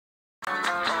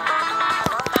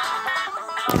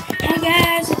Hey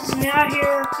guys, it's Now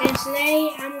here, and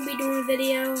today I'm gonna be doing a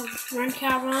video of Run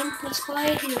Cow Run Let's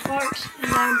Play in the parks,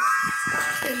 and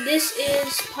this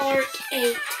is part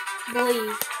 8, I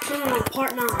believe. No,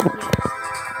 part 9. Yeah.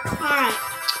 Alright,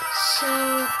 so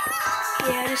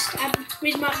yeah, the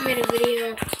reason why I made a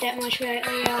video that much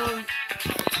lately,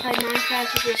 played Minecraft.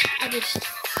 I just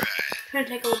trying to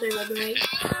take a little bit of a break.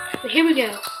 But here we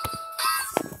go.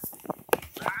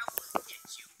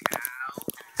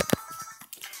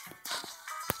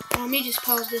 Let me just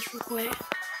pause this real quick.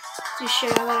 Just show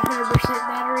you I got 100%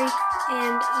 battery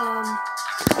and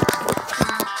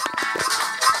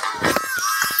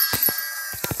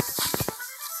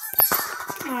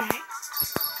alright.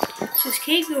 Just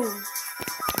keep going.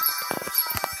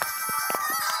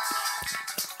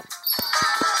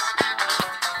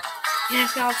 And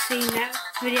if y'all seen that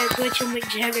video, Glitch and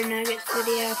McJuggernuggets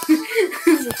video,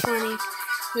 it was a funny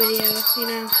video, you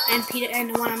know, and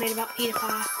the one I made about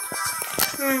PewDiePie.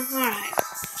 Alright,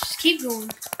 just keep going.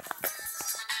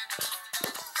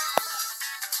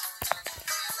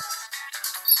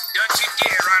 Don't you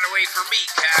dare run away from me,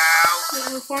 cow.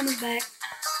 The farmer's back.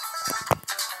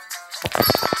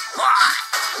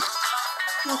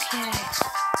 Okay.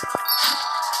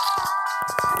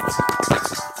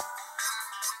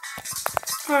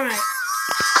 Alright.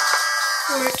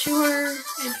 We're at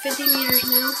 250 meters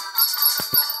now.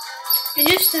 And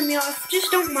just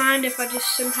don't mind if I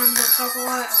just sometimes don't talk a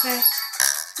lot, okay?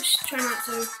 Just try not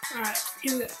to. Alright,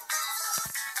 here we go.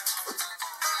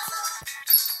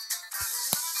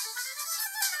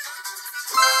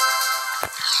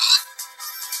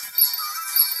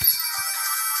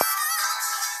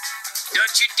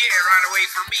 Don't you dare run away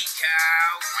from me,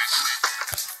 cow.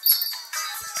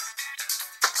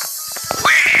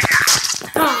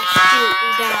 Oh, shoot, we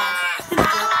died.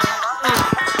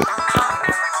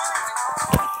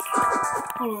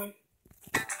 Hold on.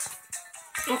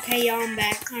 Okay, y'all, I'm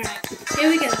back. Alright, here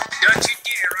we go. Don't you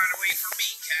dare run away from me,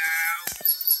 cow.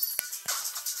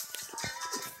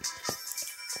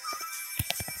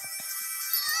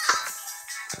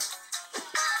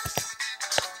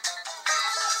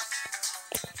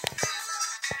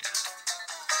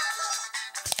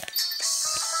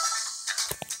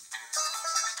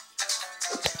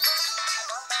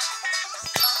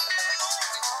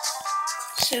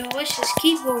 So let's just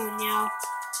keep going, y'all.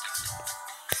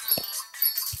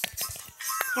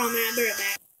 Hold on a minute, I'll be right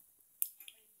back.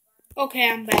 Okay,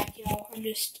 I'm back, y'all. I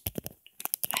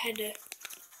had to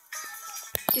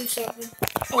do something.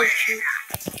 Oh, shoot.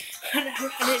 I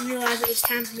didn't realize it was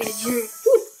time for me to jump.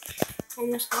 Whew.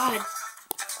 Almost died.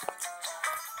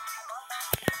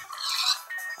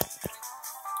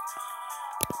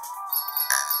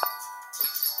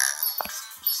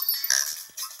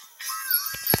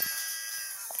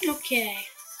 Okay.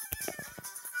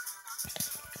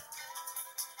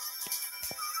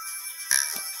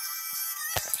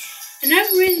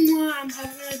 Another reason why I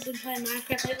haven't really been playing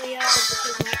Minecraft lately, y'all, is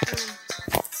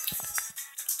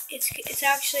because it's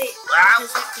actually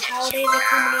because the holidays are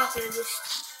coming up, and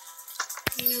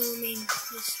you know what I mean,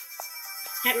 just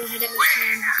haven't really had that much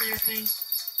time and everything.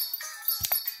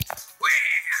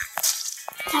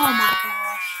 Oh my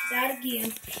gosh, that again.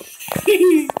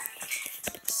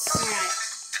 Alright.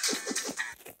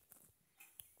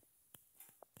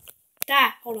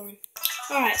 Hold on.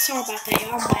 Alright, sorry about that,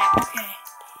 y'all. I'm back. Okay.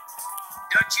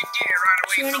 Don't you dare run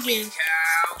away from me,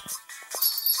 cow.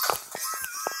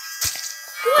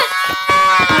 What?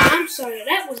 Oh, I'm sorry.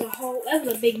 That was a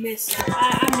big mess.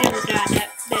 I've never died that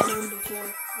dumb before.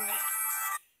 Alright.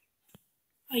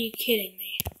 Are you kidding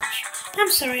me? I'm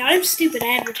sorry, y'all. Them stupid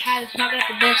advertisements not got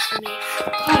the best for me.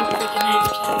 I'm freaking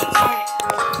advertisements. Alright.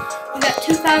 We got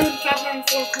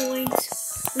 2,504 coins.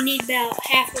 We need about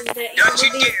half of that. We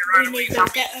need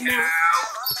about that amount.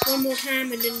 One more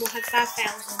time, and then we'll have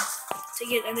 5,000 to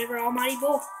get another almighty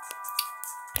bull.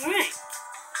 Alright.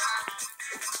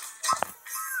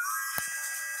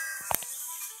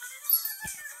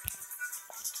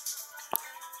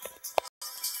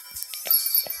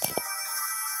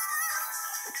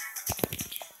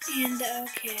 And,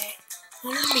 okay.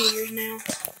 100 meters now.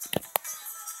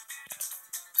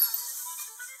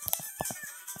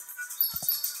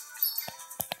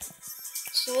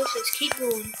 So let's just keep going. I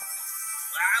will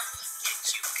get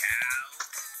you, cow.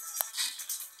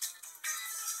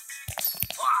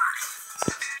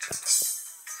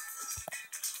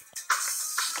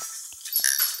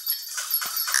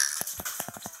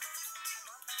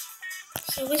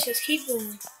 So let's just keep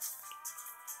going.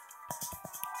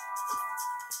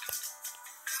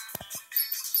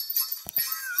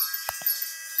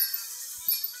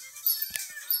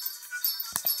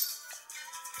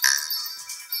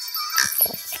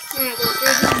 Alright, we're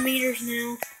 300 meters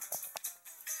now.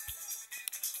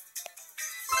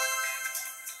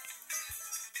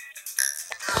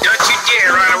 Don't you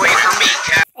dare run away from me,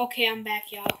 cow. Okay, I'm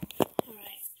back, y'all.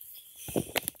 Alright.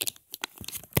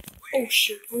 Oh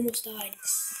shoot, almost died.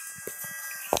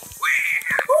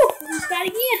 Whew, almost died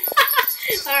again.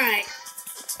 Alright.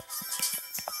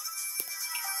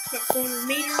 About 400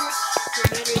 meters. The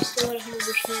battery's still at 100%.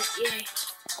 Yay.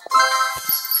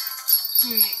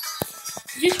 Alright.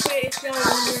 Just for if y'all are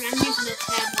wondering, I'm using a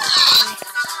tablet.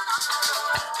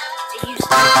 It used to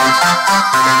be.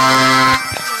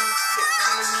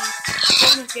 I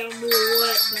don't know if y'all knew or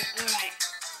what, but alright.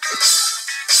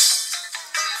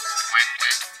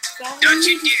 Don't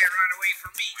you dare run away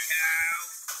from me, cow.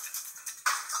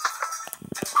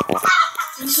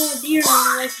 I'm going to deer run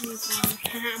away from you, farmer.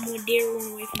 I'm going to deer run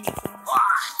away from you, farmer.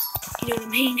 You know what I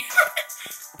mean?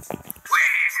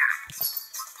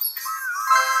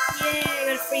 Yeah, I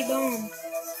got a free bomb.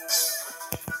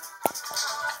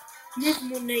 Nothing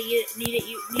more than that you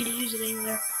need to use it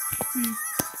anywhere.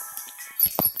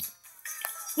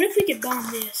 What if we could bomb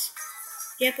this?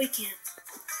 Yep, we can.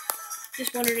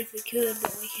 Just wondered if we could,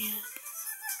 but we can't.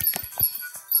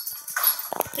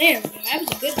 There we go. That was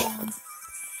a good bomb.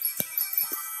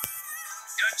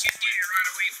 Don't you dare run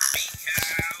away from me,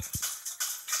 cow.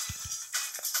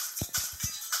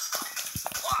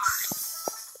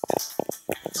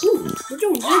 Ooh, we're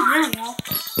doing good now, y'all.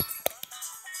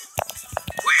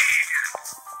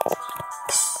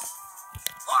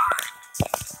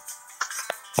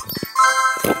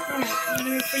 Alright,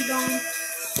 another free bomb.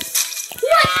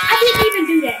 What? I didn't even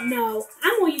do that. No.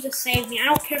 I'm going to use a save me. I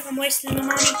don't care if I'm wasting the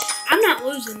money. I'm not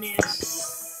losing this.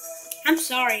 I'm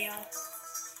sorry, y'all.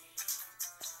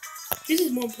 This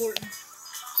is more important. Run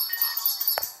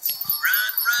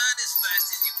as fast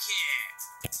as you can.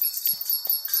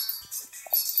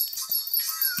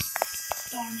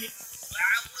 Darn it. I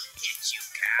will get you,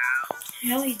 cow.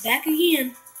 Hell, he's back again.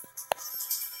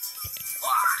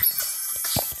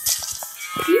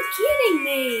 Are you kidding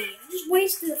me? I just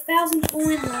wasted 1,000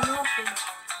 coins on nothing.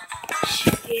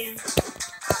 Yeah.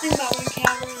 Think about one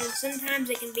cow run. Sometimes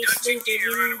it can be stupid,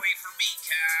 you Run know. away from me,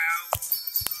 cow.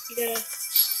 You gotta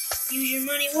use your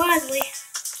money wisely.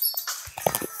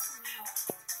 Wow.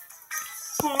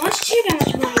 Hold on, let's check how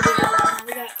much money we got.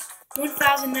 We got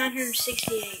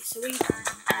 1,968. So we wasted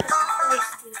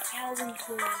 1,000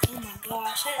 coins. Oh my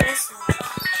gosh, that's a lot.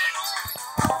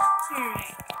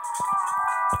 Alright.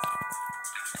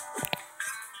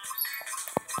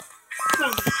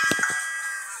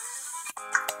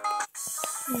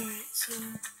 Alright, so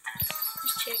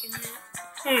just checking that.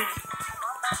 Alright.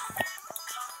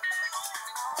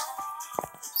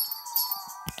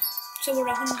 So we're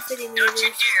at 150 meters. Don't you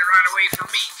dare run away from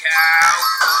me, cow.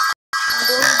 I'm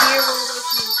going to deer run away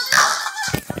from you.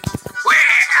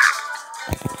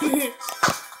 Alright.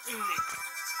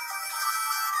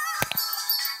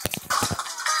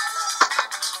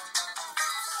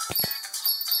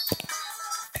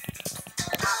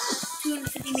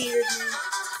 250 meters now.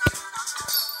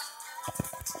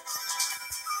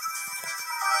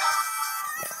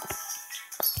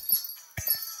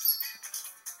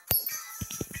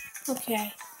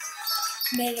 Okay,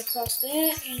 made it across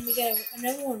that, and we got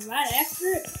another one right after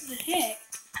it. What the heck?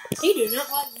 They do not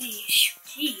like me.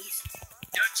 Jeez.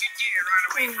 Don't you dare run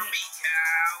away from me,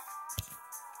 cow.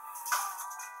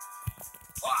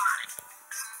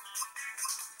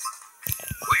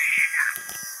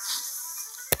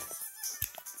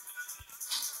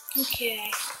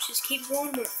 Okay, just keep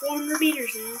going. We're at 400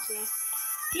 meters now, so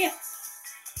yeah.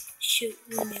 Shoot,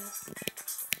 windmill.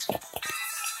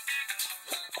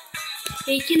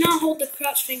 Yeah, you cannot hold the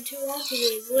crouch thing too long because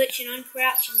it will glitch and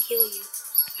uncrouch and kill you.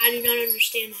 I do not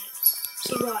understand that.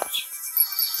 See, watch.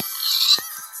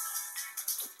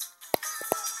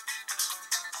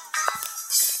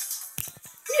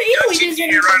 Don't you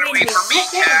dare run away from me,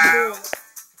 cow.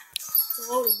 It's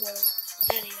a load of bull.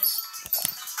 That is.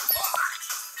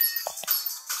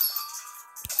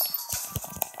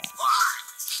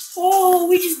 Oh,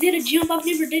 we just did a jump. I've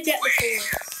never did that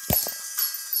before.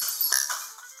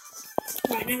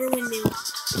 Right, never windmill.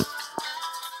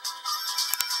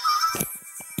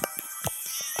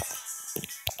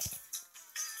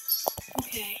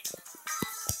 Okay.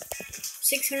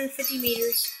 650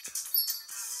 meters.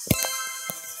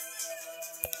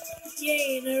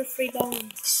 Yay, another free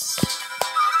bomb.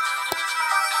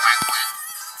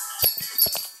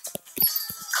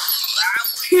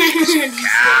 Cow.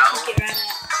 Get right out.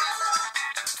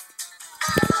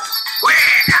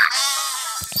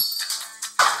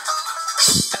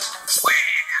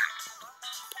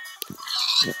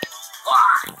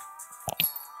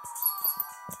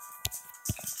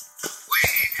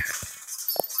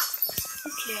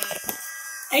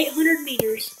 800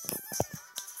 meters.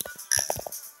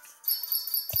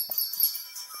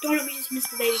 Darn it, we just missed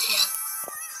the baby cow.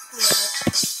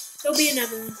 Whatever. There'll be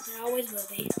another one. There always will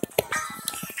be.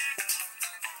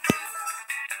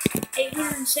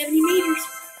 870 meters.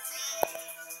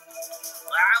 I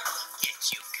will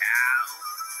get you, cow.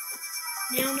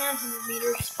 Now 900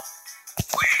 meters.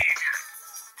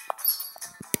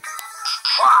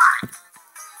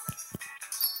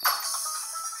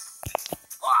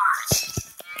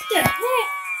 The heck?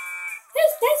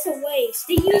 That's a waste.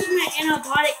 They used my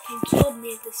antibiotic and killed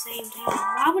me at the same time.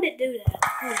 Why would it do that?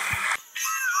 Hold on.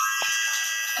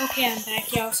 Okay, I'm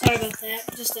back, y'all. Sorry about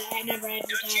that. Just I never Don't you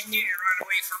advertised me. dare run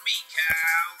away from me,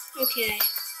 cow. Okay.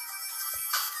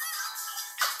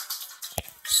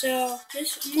 So I'm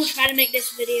gonna try to make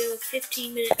this video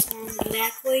 15 minutes long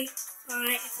exactly.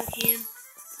 Alright, if I can.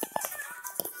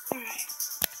 Alright.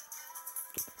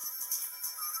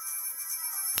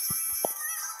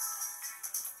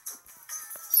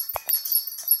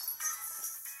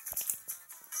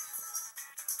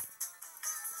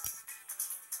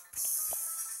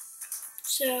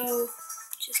 So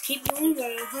just keep going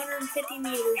about 150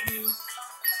 meters now. I will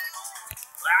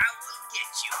get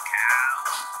you, cow.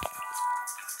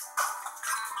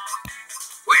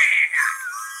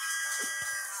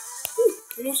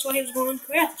 Almost thought he was going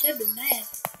crap. That'd been bad.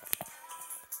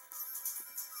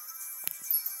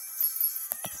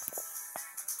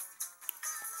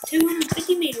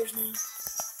 $250 meters now.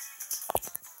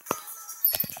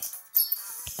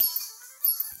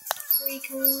 3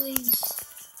 coins.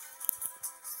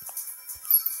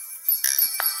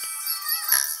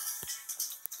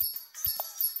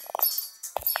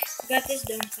 Got this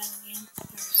done finally again.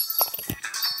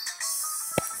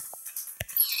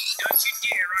 Don't you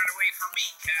dare run away from me,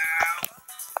 cow.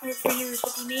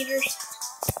 350 meters.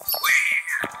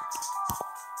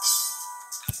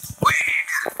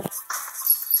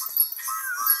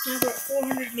 Now we're at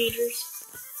 400 meters.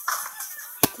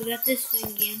 We got this thing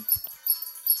again.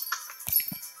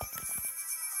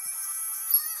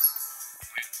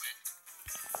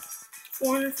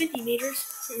 $450 meters.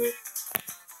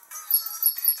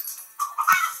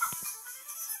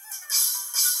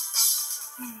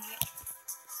 Alright.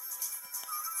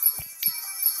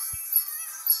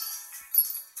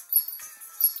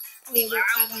 Oh yeah, we're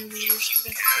at 500 meters.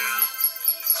 Forgot to say that.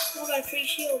 Oh, got a free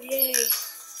shield, yay.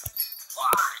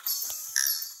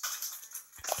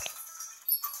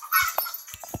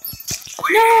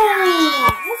 No!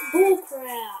 That's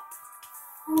bullcrap.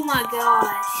 Oh my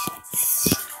gosh.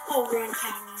 Oh, run, cow,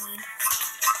 run. I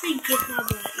can kiss my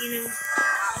butt, you know.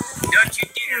 Don't you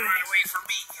dare run away from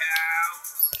me, cow.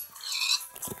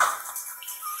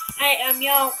 Hey,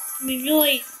 y'all, I mean,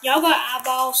 really, y'all got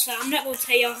eyeballs, so I'm not gonna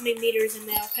tell y'all how many meters in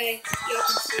there, okay? Y'all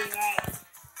can see, right?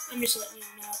 I'm just letting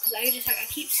y'all know, because I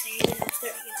keep saying it, and I'm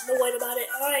starting to get annoyed about it,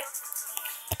 alright?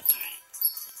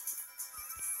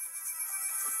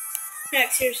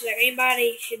 Like, seriously, like,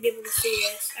 anybody should be able to see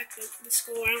this. Like, the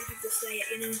score, I don't have to say it,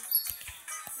 you know?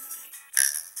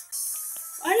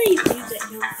 Why do you use that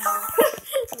jump power?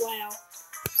 Wow.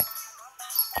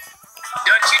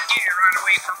 Don't you dare run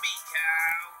away from me,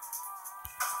 cow.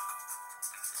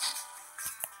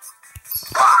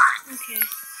 Okay.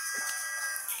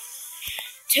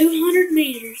 200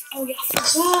 meters. Oh, yeah, I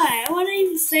forgot. Why did I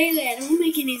even say that? It don't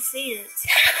make any sense.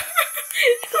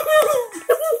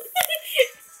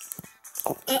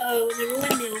 Uh-oh, another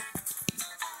windmill.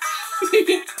 Let's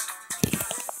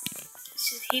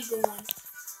just keep going.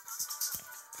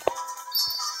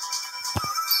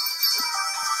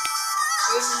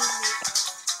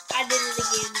 I did it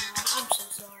again now. I'm so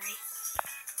sorry.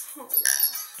 Oh, wow.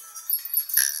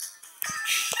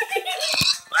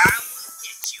 I will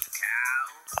get you, cow.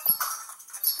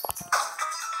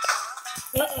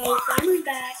 Uh-oh, farmer's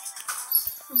back.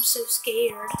 I'm so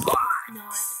scared.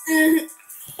 Not.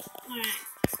 Alright.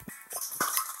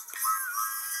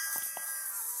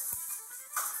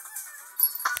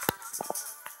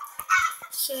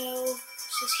 So,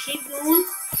 let's just keep going.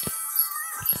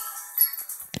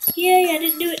 Yay, I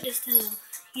didn't do it this time.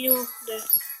 You know,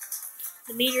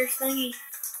 the meter thingy.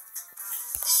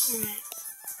 Alright.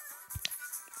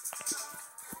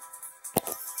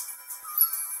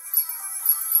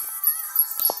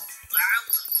 I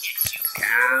will get you, We're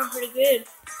cow. doing pretty good,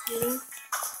 you know?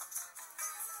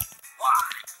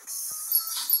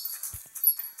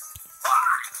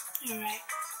 Alright.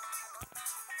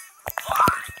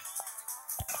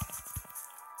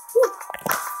 Whew.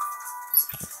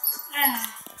 Ah,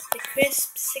 the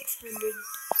crisp 600.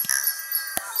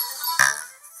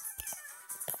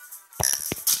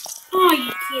 Oh,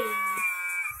 you kidding me?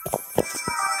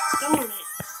 Darn it.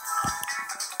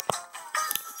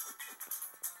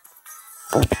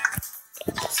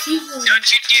 Excuse me.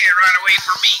 Don't you dare run away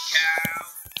from me, cow.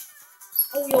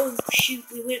 Oh, yo, shoot.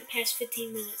 We went past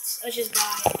 15 minutes. Let's just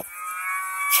die.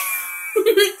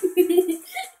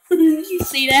 You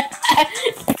see that?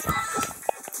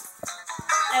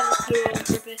 That was totally on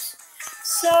purpose.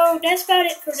 So, that's about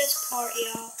it for this part,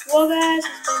 y'all. Well, guys,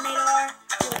 it's been Nadar.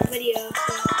 Video.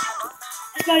 So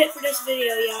that's about it for this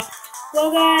video, y'all.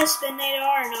 Well, guys, it's been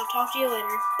Nadar, and I'll talk to you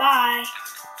later. Bye.